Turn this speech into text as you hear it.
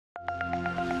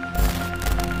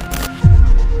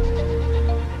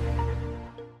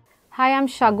Hi, I'm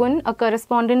Shagun, a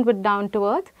correspondent with Down to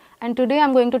Earth, and today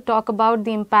I'm going to talk about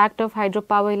the impact of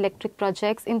hydropower electric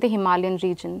projects in the Himalayan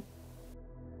region.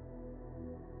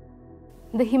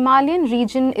 The Himalayan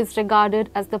region is regarded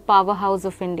as the powerhouse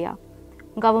of India.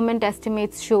 Government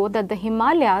estimates show that the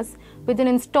Himalayas, with an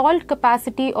installed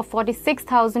capacity of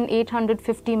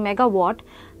 46,850 megawatt,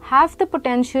 have the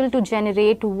potential to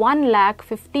generate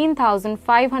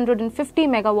 1,15,550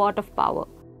 megawatt of power.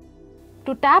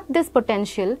 To tap this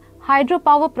potential,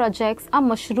 hydropower projects are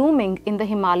mushrooming in the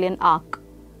Himalayan arc.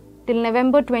 Till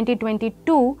November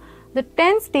 2022, the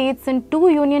 10 states and 2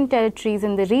 union territories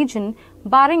in the region,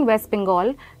 barring West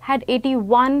Bengal, had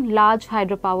 81 large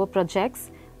hydropower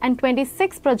projects and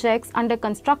 26 projects under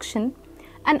construction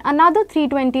and another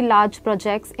 320 large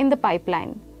projects in the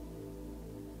pipeline.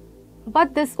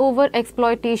 But this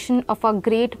over-exploitation of our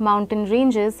great mountain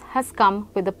ranges has come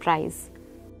with a price.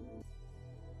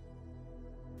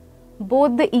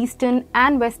 Both the eastern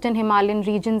and western Himalayan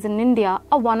regions in India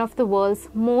are one of the world's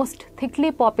most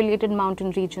thickly populated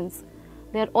mountain regions.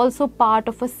 They are also part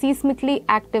of a seismically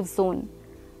active zone.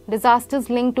 Disasters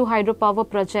linked to hydropower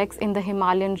projects in the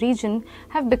Himalayan region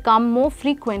have become more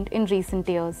frequent in recent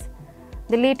years.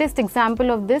 The latest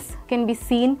example of this can be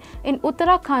seen in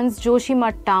Uttarakhand's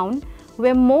Joshimath town,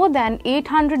 where more than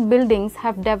 800 buildings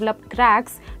have developed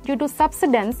cracks due to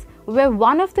subsidence, where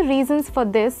one of the reasons for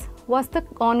this was the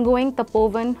ongoing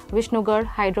Tapovan Vishnugad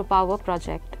hydropower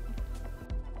project.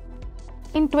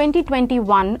 In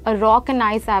 2021, a rock and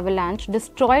ice avalanche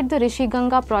destroyed the Rishi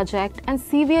Ganga project and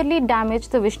severely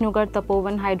damaged the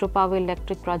Vishnugad-Tapovan hydropower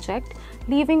electric project,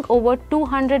 leaving over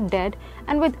 200 dead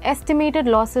and with estimated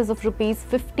losses of rupees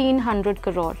 1,500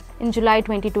 crore. In July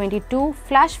 2022,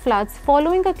 flash floods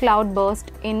following a cloud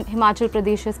burst in Himachal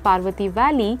Pradesh's Parvati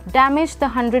Valley damaged the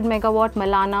 100 MW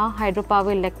Malana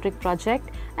hydropower electric project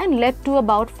and led to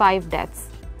about 5 deaths.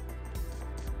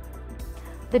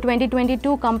 The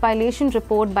 2022 compilation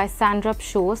report by SANDRP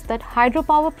shows that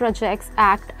hydropower projects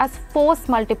act as force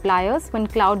multipliers when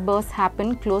cloudbursts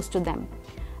happen close to them.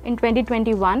 In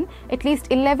 2021, at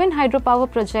least 11 hydropower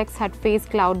projects had faced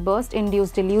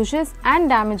cloudburst-induced deluges and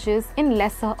damages in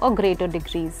lesser or greater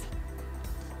degrees.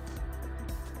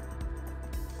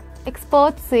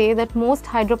 Experts say that most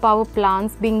hydropower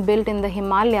plants being built in the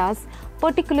Himalayas,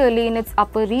 particularly in its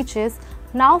upper reaches,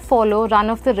 now follow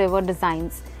run-of-the-river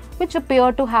designs, which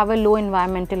appear to have a low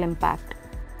environmental impact.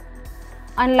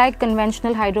 Unlike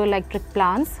conventional hydroelectric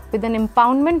plants, with an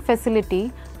impoundment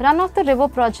facility, run-of-the-river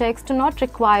projects do not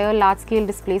require large-scale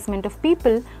displacement of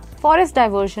people, forest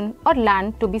diversion, or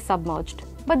land to be submerged.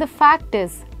 But the fact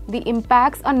is, the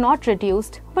impacts are not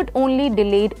reduced but only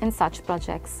delayed in such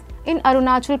projects. In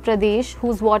Arunachal Pradesh,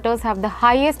 whose waters have the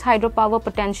highest hydropower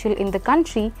potential in the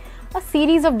country, a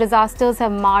series of disasters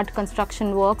have marred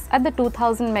construction works at the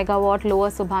 2,000 megawatt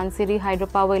Lower Subhansiri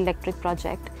hydropower electric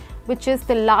project, which is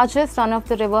the largest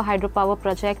run-of-the-river hydropower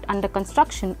project under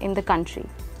construction in the country.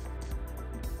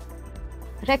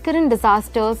 Recurrent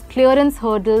disasters, clearance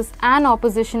hurdles, and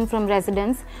opposition from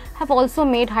residents have also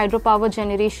made hydropower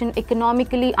generation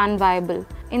economically unviable.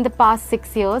 In the past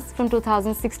 6 years, from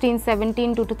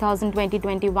 2016-17 to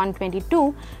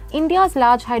 2020-21-22, India's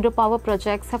large hydropower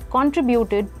projects have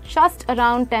contributed just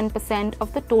around 10%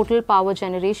 of the total power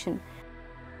generation.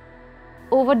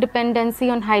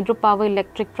 Over-dependency on hydropower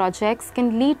electric projects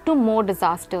can lead to more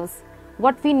disasters.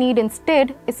 What we need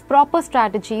instead is proper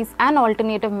strategies and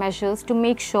alternative measures to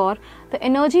make sure the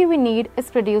energy we need is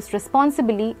produced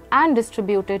responsibly and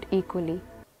distributed equally.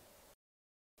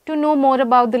 To know more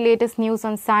about the latest news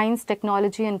on science,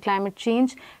 technology, and climate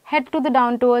change, head to the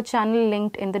Down to Earth channel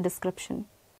linked in the description.